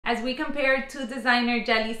As we compare two designer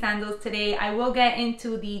jelly sandals today, I will get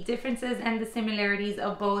into the differences and the similarities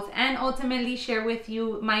of both and ultimately share with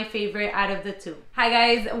you my favorite out of the two. Hi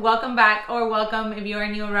guys, welcome back, or welcome if you are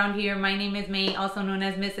new around here. My name is May, also known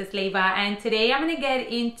as Mrs. Leva, and today I'm going to get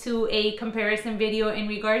into a comparison video in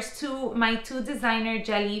regards to my two designer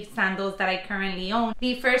jelly sandals that I currently own.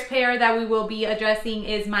 The first pair that we will be addressing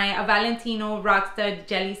is my Valentino Rockstud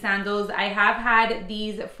Jelly sandals. I have had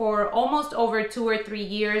these for almost over 2 or 3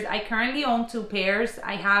 years. I currently own two pairs.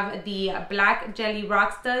 I have the black jelly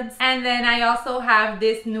Rockstuds, and then I also have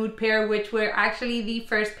this nude pair, which were actually the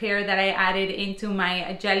first pair that I added into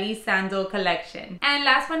my jelly sandal collection. And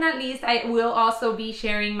last but not least, I will also be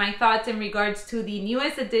sharing my thoughts in regards to the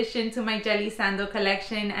newest addition to my jelly sandal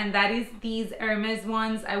collection, and that is these Hermes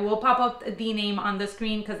ones. I will pop up the name on the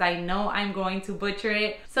screen because I know I'm going to butcher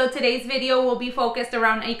it. So today's video will be focused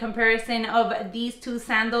around a comparison of these two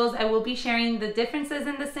sandals. I will be sharing the differences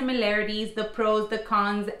and the similarities, the pros, the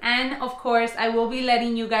cons, and of course I will be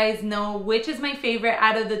letting you guys know which is my favorite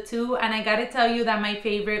out of the two, and I gotta tell you that my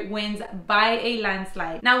favorite wins by a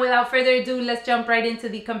landslide. Now without further ado, let's jump right into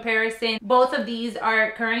the comparison. Both of these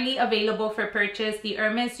are currently available for purchase. The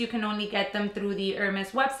Hermes, you can only get them through the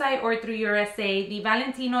Hermes website or through USA. The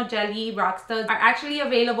Valentino Jelly Rockstuds are actually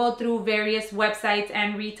available through various websites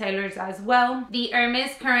and retailers as well. The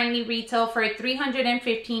Hermes currently retail for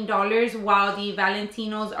 $315, while the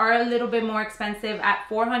Valentinos are a little bit more expensive at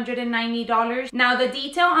 $490. Now the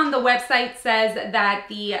detail on the website says that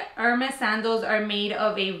the Hermes sandals are made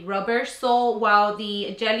of a rubber sole, while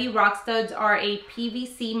the Jelly Rockstuds are a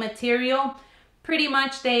PVC material. Pretty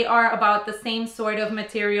much they are about the same sort of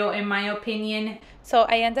material in my opinion. So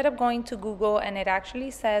I ended up going to Google, and it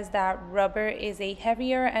actually says that rubber is a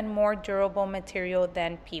heavier and more durable material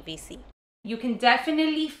than PVC. You can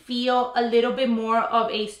definitely feel a little bit more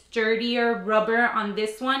of a sturdier rubber on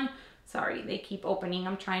this one. Sorry, they keep opening.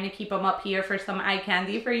 I'm trying to keep them up here for some eye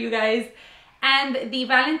candy for you guys. And the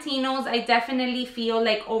Valentinos, I definitely feel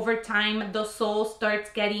like over time the sole starts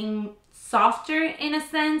getting softer in a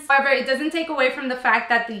sense. However, it doesn't take away from the fact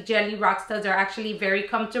that the Jelly Rockstuds are actually very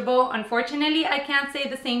comfortable. Unfortunately, I can't say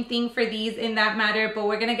the same thing for these in that matter, but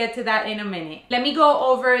we're gonna get to that in a minute. Let me go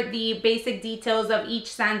over the basic details of each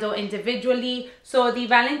sandal individually. So the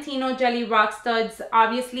Valentino Jelly Rockstuds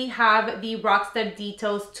obviously have the Rockstud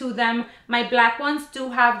details to them. My black ones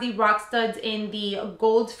do have the Rockstuds in the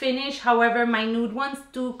gold finish. However, my nude ones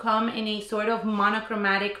do come in a sort of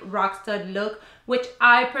monochromatic Rockstud look, which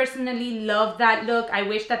I personally love that look. I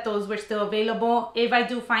wish that those were still available. If I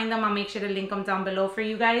do find them, I'll make sure to link them down below for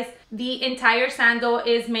you guys. The entire sandal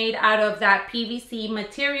is made out of that PVC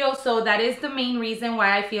material, so that is the main reason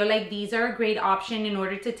why I feel like these are a great option in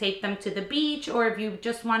order to take them to the beach, or if you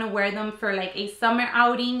just want to wear them for like a summer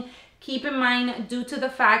outing. Keep in mind, due to the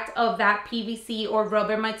fact of that PVC or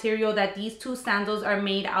rubber material that these two sandals are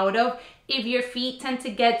made out of, if your feet tend to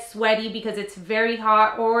get sweaty because it's very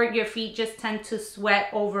hot, or your feet just tend to sweat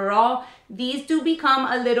overall, these do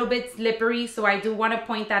become a little bit slippery, so I do want to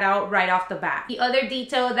point that out right off the bat. The other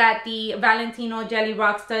detail that the Valentino Jelly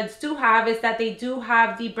Rockstuds do have is that they do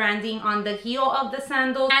have the branding on the heel of the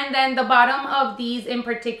sandal, and then the bottom of these in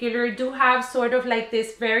particular do have sort of like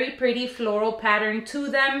this very pretty floral pattern to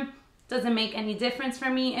them. Doesn't make any difference for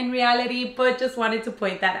me in reality, but just wanted to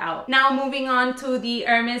point that out. Now moving on to the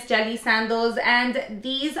Hermes Jelly sandals, and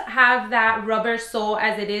these have that rubber sole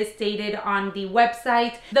as it is stated on the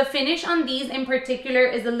website. The finish on these in particular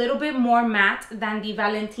is a little bit more matte than the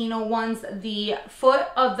Valentino ones. The foot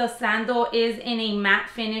of the sandal is in a matte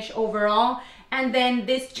finish overall, and then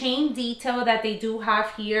this chain detail that they do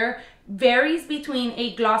have here varies between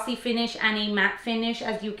a glossy finish and a matte finish,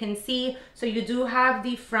 as you can see. So you do have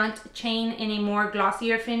the front chain in a more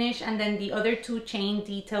glossier finish, and then the other two chain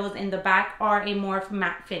details in the back are a more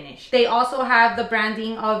matte finish. They also have the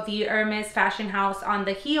branding of the Hermes fashion house on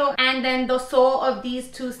the heel, and then the sole of these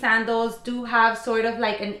two sandals do have sort of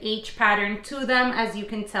like an H pattern to them, as you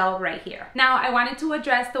can tell right here. Now I wanted to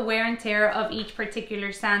address the wear and tear of each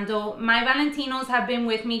particular sandal. My Valentinos have been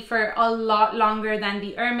with me for a lot longer than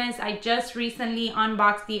the Hermes. I just recently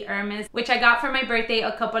unboxed the Hermes, which I got for my birthday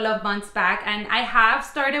a couple of months back, and I have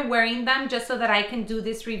started wearing them just so that I can do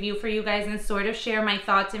this review for you guys and sort of share my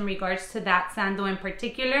thoughts in regards to that sandal in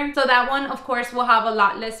particular. So that one of course will have a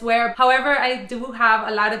lot less wear. However, I do have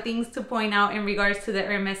a lot of things to point out in regards to the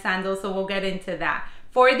Hermes sandal, so we'll get into that.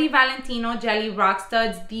 For the Valentino Jelly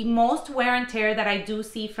Rockstuds, the most wear and tear that I do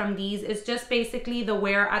see from these is just basically the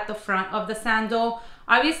wear at the front of the sandal.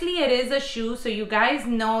 Obviously it is a shoe, so you guys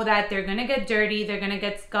know that they're gonna get dirty, they're gonna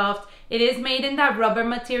get scuffed. It is made in that rubber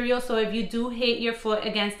material, so if you do hit your foot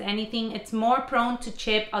against anything, it's more prone to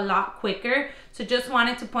chip a lot quicker. So just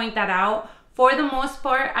wanted to point that out. For the most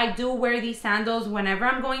part, I do wear these sandals whenever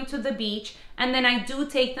I'm going to the beach, and then I do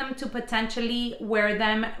take them to potentially wear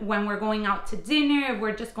them when we're going out to dinner, if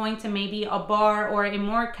we're just going to maybe a bar or a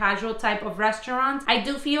more casual type of restaurant. I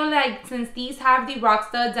do feel like since these have the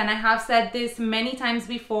Rockstuds, and I have said this many times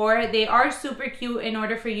before, they are super cute in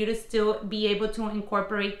order for you to still be able to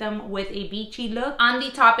incorporate them with a beachy look. On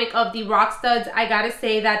the topic of the Rockstuds, I gotta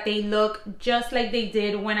say that they look just like they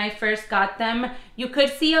did when I first got them. You could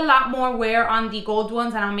see a lot more wear on the gold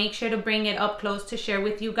ones, and I'll make sure to bring it up close to share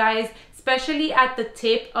with you guys. Especially at the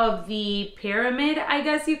tip of the pyramid, I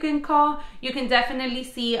guess you can call. You can definitely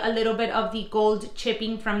see a little bit of the gold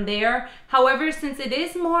chipping from there. However, since it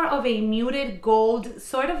is more of a muted gold,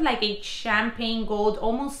 sort of like a champagne gold,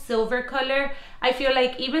 almost silver color, I feel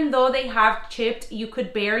like even though they have chipped, you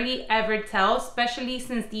could barely ever tell, especially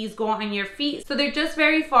since these go on your feet. So they're just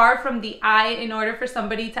very far from the eye in order for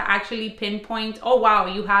somebody to actually pinpoint, oh wow,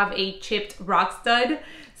 you have a chipped Rockstud.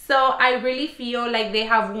 So I really feel like they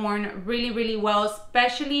have worn really well,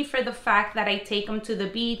 especially for the fact that I take them to the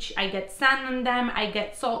beach. I get sand on them, I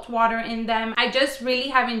get salt water in them. I just really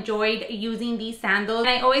have enjoyed using these sandals, and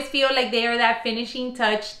I always feel like they are that finishing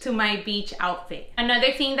touch to my beach outfit.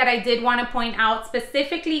 Another thing that I did want to point out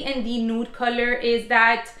specifically in the nude color is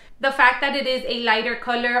that the fact that it is a lighter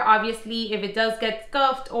color, obviously if it does get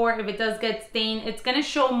scuffed or if it does get stained, it's gonna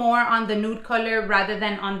show more on the nude color rather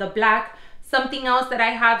than on the black. Something else that I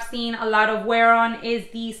have seen a lot of wear on is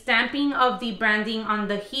the stamping of the branding on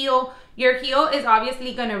the heel. Your heel is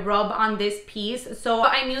obviously going to rub on this piece, so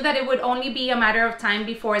I knew that it would only be a matter of time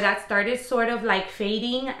before that started sort of like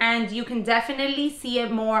fading, and you can definitely see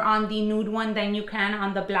it more on the nude one than you can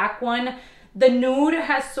on the black one. The nude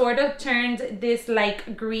has sort of turned this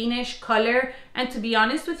like greenish color, and to be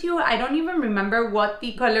honest with you, I don't even remember what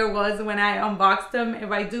the color was when I unboxed them.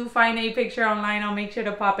 If I do find a picture online, I'll make sure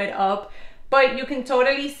to pop it up. But you can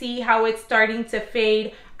totally see how it's starting to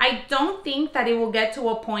fade. I don't think that it will get to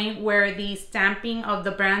a point where the stamping of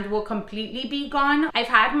the brand will completely be gone. I've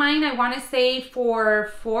had mine, I want to say,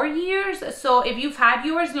 for 4 years. So if you've had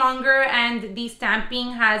yours longer and the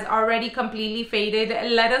stamping has already completely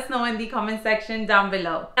faded, let us know in the comment section down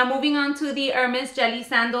below. Now moving on to the Hermes Jelly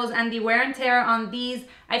sandals and the wear and tear on these.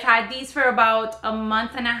 I've had these for about a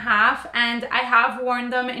month and a half, and I have worn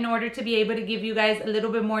them in order to be able to give you guys a little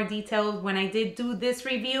bit more details when I did do this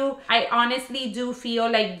review. I honestly do feel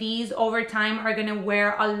like these over time are gonna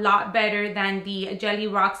wear a lot better than the Jelly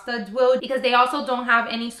Rockstuds will, because they also don't have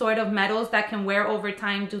any sort of metals that can wear over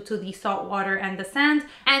time due to the salt water and the sand.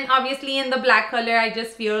 And obviously in the black color, I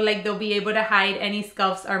just feel like they'll be able to hide any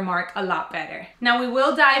scuffs or mark a lot better. Now we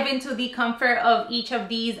will dive into the comfort of each of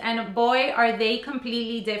these, and boy are they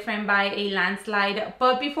completely different by a landslide.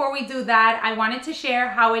 But before we do that, I wanted to share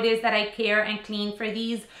how it is that I care and clean for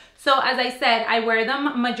these. So as I said, I wear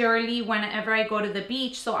them majorly whenever I go to the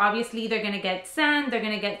beach. So obviously they're gonna get sand, they're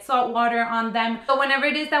gonna get salt water on them. So whenever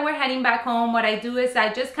it is that we're heading back home, what I do is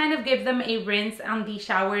I just kind of give them a rinse on the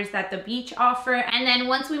showers that the beach offer. And then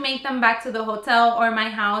once we make them back to the hotel or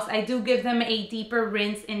my house, I do give them a deeper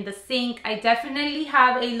rinse in the sink. I definitely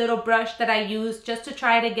have a little brush that I use just to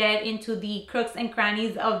try to get into the crooks and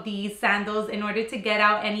crannies of these sandals in order to get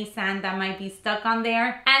out any sand that might be stuck on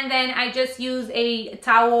there. And then I just use a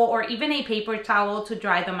towel or even a paper towel to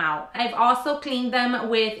dry them out. I've also cleaned them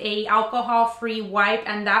with a alcohol-free wipe,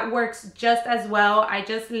 and that works just as well. I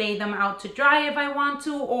just lay them out to dry if I want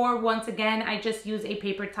to, or once again, I just use a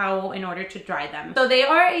paper towel in order to dry them. So they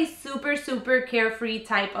are a super carefree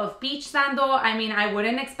type of beach sandal. I mean, I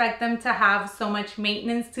wouldn't expect them to have so much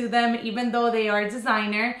maintenance to them, even though they are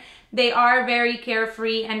designer. They are very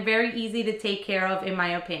carefree and very easy to take care of, in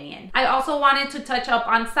my opinion. I also wanted to touch up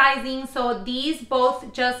on sizing. So these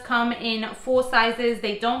both just come in full sizes.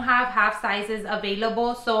 They don't have half sizes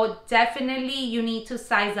available. So definitely you need to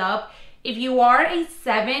size up. If you are a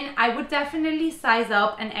 7, I would definitely size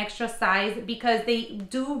up an extra size because they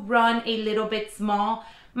do run a little bit small.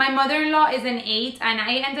 My mother-in-law is an 8, and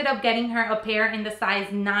I ended up getting her a pair in the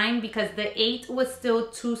size 9 because the 8 was still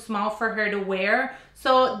too small for her to wear.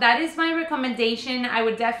 So that is my recommendation. I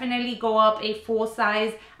would definitely go up a full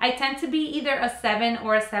size. I tend to be either a 7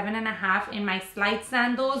 or a 7.5 in my slide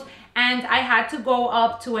sandals, and I had to go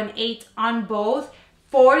up to an 8 on both.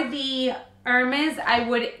 For the Hermes, I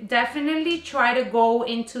would definitely try to go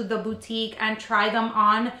into the boutique and try them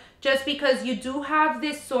on, just because you do have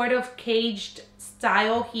this sort of caged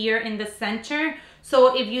style here in the center.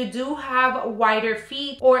 So if you do have wider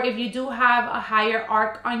feet, or if you do have a higher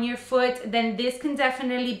arc on your foot, then this can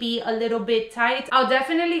definitely be a little bit tight. I'll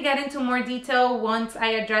definitely get into more detail once I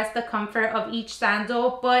address the comfort of each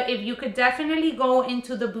sandal, but if you could definitely go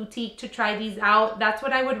into the boutique to try these out, that's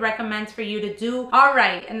what I would recommend for you to do. All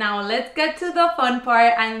right, now let's get to the fun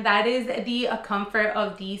part, and that is the comfort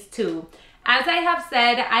of these two. As I have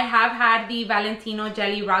said, I have had the Valentino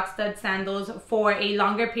Jelly Rockstud sandals for a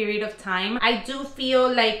longer period of time. I do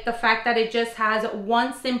feel like the fact that it just has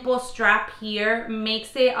one simple strap here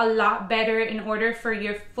makes it a lot better in order for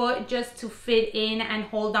your foot just to fit in and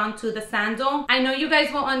hold on to the sandal. I know you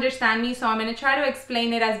guys will understand me, so I'm going to try to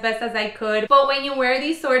explain it as best as I could. But when you wear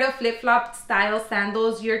these sort of flip-flop style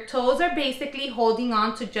sandals, your toes are basically holding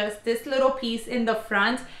on to just this little piece in the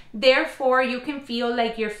front. Therefore, you can feel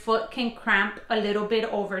like your foot can cramp a little bit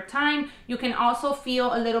over time. You can also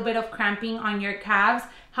feel a little bit of cramping on your calves.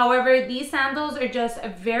 However, these sandals are just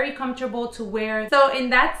very comfortable to wear. So in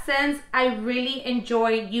that sense, I really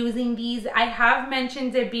enjoy using these. I have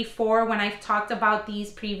mentioned it before when I've talked about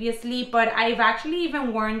these previously, but I've actually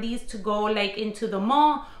even worn these to go like into the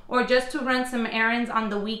mall or just to run some errands on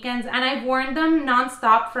the weekends, and I've worn them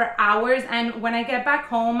non-stop for hours, and when I get back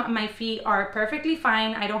home, my feet are perfectly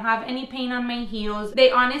fine. I don't have any pain on my heels.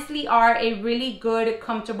 They honestly are a really good,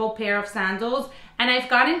 comfortable pair of sandals, and I've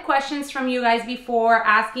gotten questions from you guys before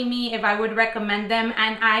asking me if I would recommend them,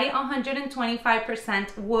 and I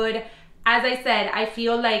 125% would. As I said, I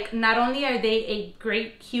feel like not only are they a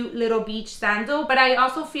great, cute little beach sandal, but I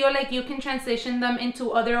also feel like you can transition them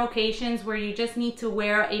into other occasions where you just need to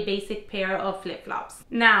wear a basic pair of flip-flops.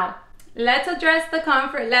 Now, let's address the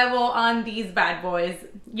comfort level on these bad boys.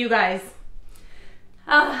 You guys,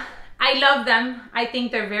 I love them. I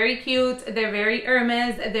think they're very cute. They're very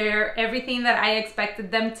Hermes. They're everything that I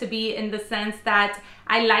expected them to be, in the sense that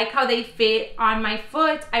I like how they fit on my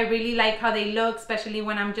foot. I really like how they look, especially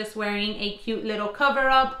when I'm just wearing a cute little cover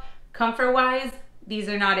up. Comfort-wise, these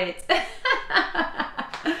are not it.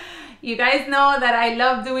 You guys know that I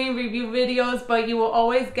love doing review videos, but you will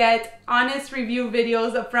always get honest review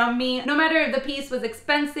videos from me. No matter if the piece was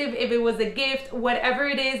expensive, if it was a gift, whatever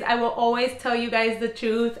it is, I will always tell you guys the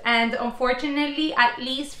truth. And unfortunately, at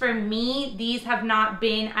least for me, these have not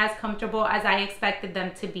been as comfortable as I expected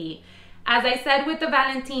them to be. As I said with the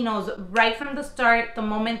Valentinos, right from the start, the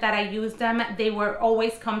moment that I used them, they were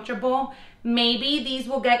always comfortable. Maybe these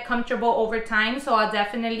will get comfortable over time, so I'll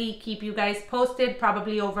definitely keep you guys posted,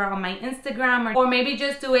 probably over on my Instagram, or maybe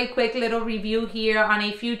just do a quick little review here on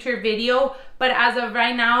a future video. But as of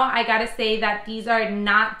right now, I gotta say that these are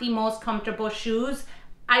not the most comfortable shoes.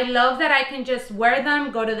 I love that I can just wear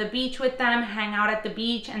them, go to the beach with them, hang out at the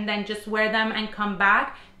beach, and then just wear them and come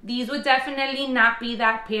back. These would definitely not be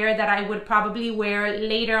that pair that I would probably wear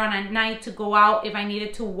later on at night to go out if I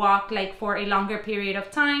needed to walk like for a longer period of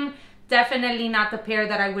time. Definitely not the pair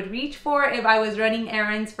that I would reach for if I was running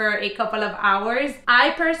errands for a couple of hours. I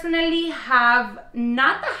personally have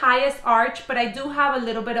not the highest arch, but I do have a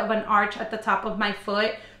little bit of an arch at the top of my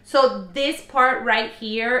foot. So this part right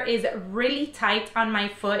here is really tight on my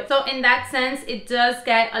foot. So in that sense, it does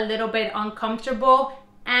get a little bit uncomfortable.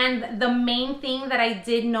 And the main thing that I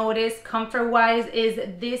did notice comfort-wise is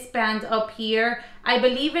this band up here. I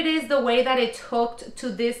believe it is the way that it's hooked to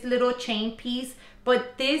this little chain piece,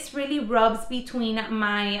 but this really rubs between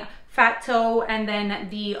my fat toe and then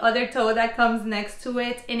the other toe that comes next to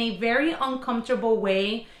it in a very uncomfortable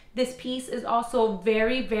way. This piece is also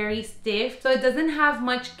very, very stiff, so it doesn't have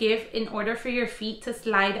much give in order for your feet to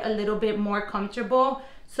slide a little bit more comfortable.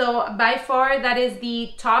 So by far, that is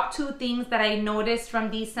the top two things that I noticed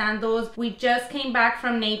from these sandals. We just came back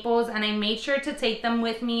from Naples and I made sure to take them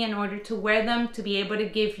with me in order to wear them to be able to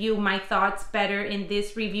give you my thoughts better in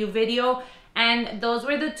this review video. And those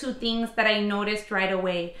were the two things that I noticed right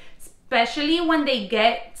away, especially when they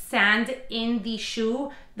get sand in the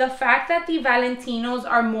shoe. The fact that the Valentinos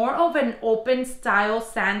are more of an open style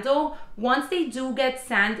sandal, once they do get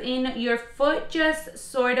sand in, your foot just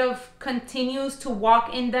sort of continues to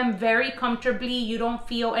walk in them very comfortably. You don't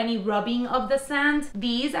feel any rubbing of the sand.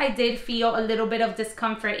 These, I did feel a little bit of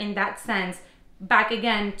discomfort in that sense. Back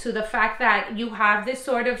again to the fact that you have this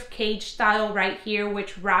sort of cage style right here,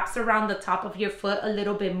 which wraps around the top of your foot a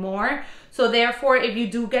little bit more. So therefore, if you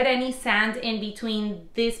do get any sand in between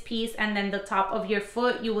this piece and then the top of your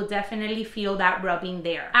foot, you will definitely feel that rubbing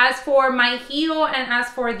there. As for my heel and as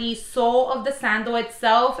for the sole of the sandal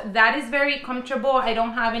itself, that is very comfortable. I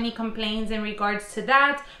don't have any complaints in regards to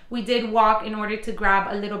that. We did walk in order to grab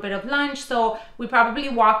a little bit of lunch, so we probably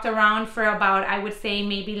walked around for about, I would say,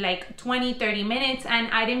 maybe like 20-30 minutes, and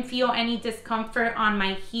I didn't feel any discomfort on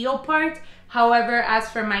my heel part. However, as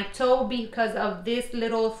for my toe, because of this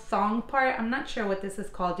little thong part, I'm not sure what this is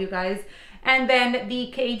called, you guys, and then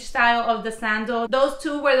the cage style of the sandal, those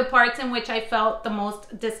two were the parts in which I felt the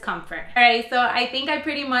most discomfort. All right, so I think I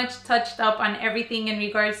pretty much touched up on everything in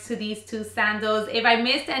regards to these two sandals. If I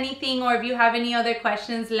missed anything or if you have any other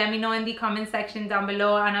questions, let me know in the comment section down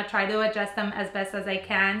below and I'll try to address them as best as I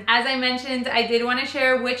can. As I mentioned, I did want to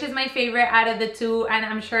share which is my favorite out of the two, and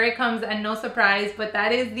I'm sure it comes as no surprise, but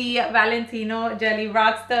that is the Valentino Jelly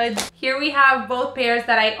Rockstud. Here we have both pairs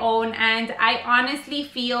that I own, and I honestly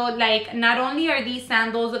feel like not only are these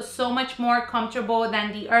sandals so much more comfortable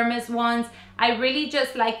than the Hermes ones, I really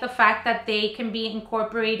just like the fact that they can be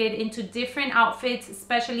incorporated into different outfits,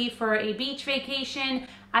 especially for a beach vacation.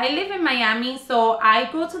 I live in Miami, so I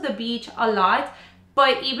go to the beach a lot.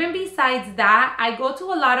 But even besides that, I go to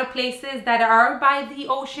a lot of places that are by the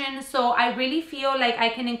ocean, so I really feel like I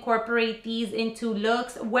can incorporate these into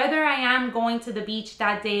looks, whether I am going to the beach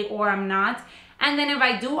that day or I'm not. And then if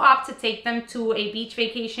I do opt to take them to a beach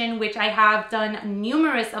vacation, which I have done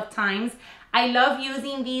numerous of times, I love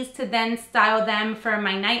using these to then style them for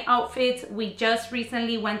my night outfits. We just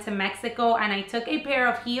recently went to Mexico and I took a pair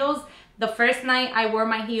of heels. The first night I wore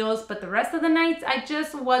my heels, but the rest of the nights I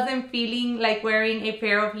just wasn't feeling like wearing a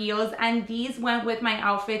pair of heels, and these went with my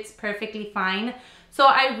outfits perfectly fine. So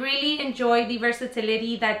I really enjoy the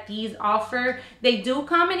versatility that these offer. They do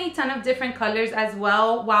come in a ton of different colors as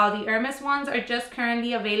well, while the Hermes ones are just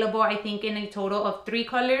currently available, I think, in a total of 3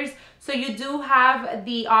 colors. So you do have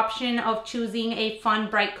the option of choosing a fun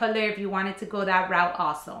bright color if you wanted to go that route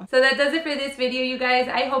also. So that does it for this video, you guys.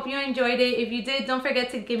 I hope you enjoyed it. If you did, don't forget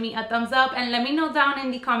to give me a thumbs up and let me know down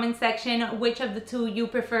in the comment section which of the two you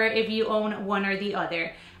prefer if you own one or the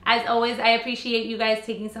other. As always, I appreciate you guys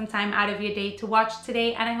taking some time out of your day to watch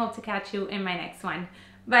today, and I hope to catch you in my next one.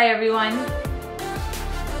 Bye, everyone.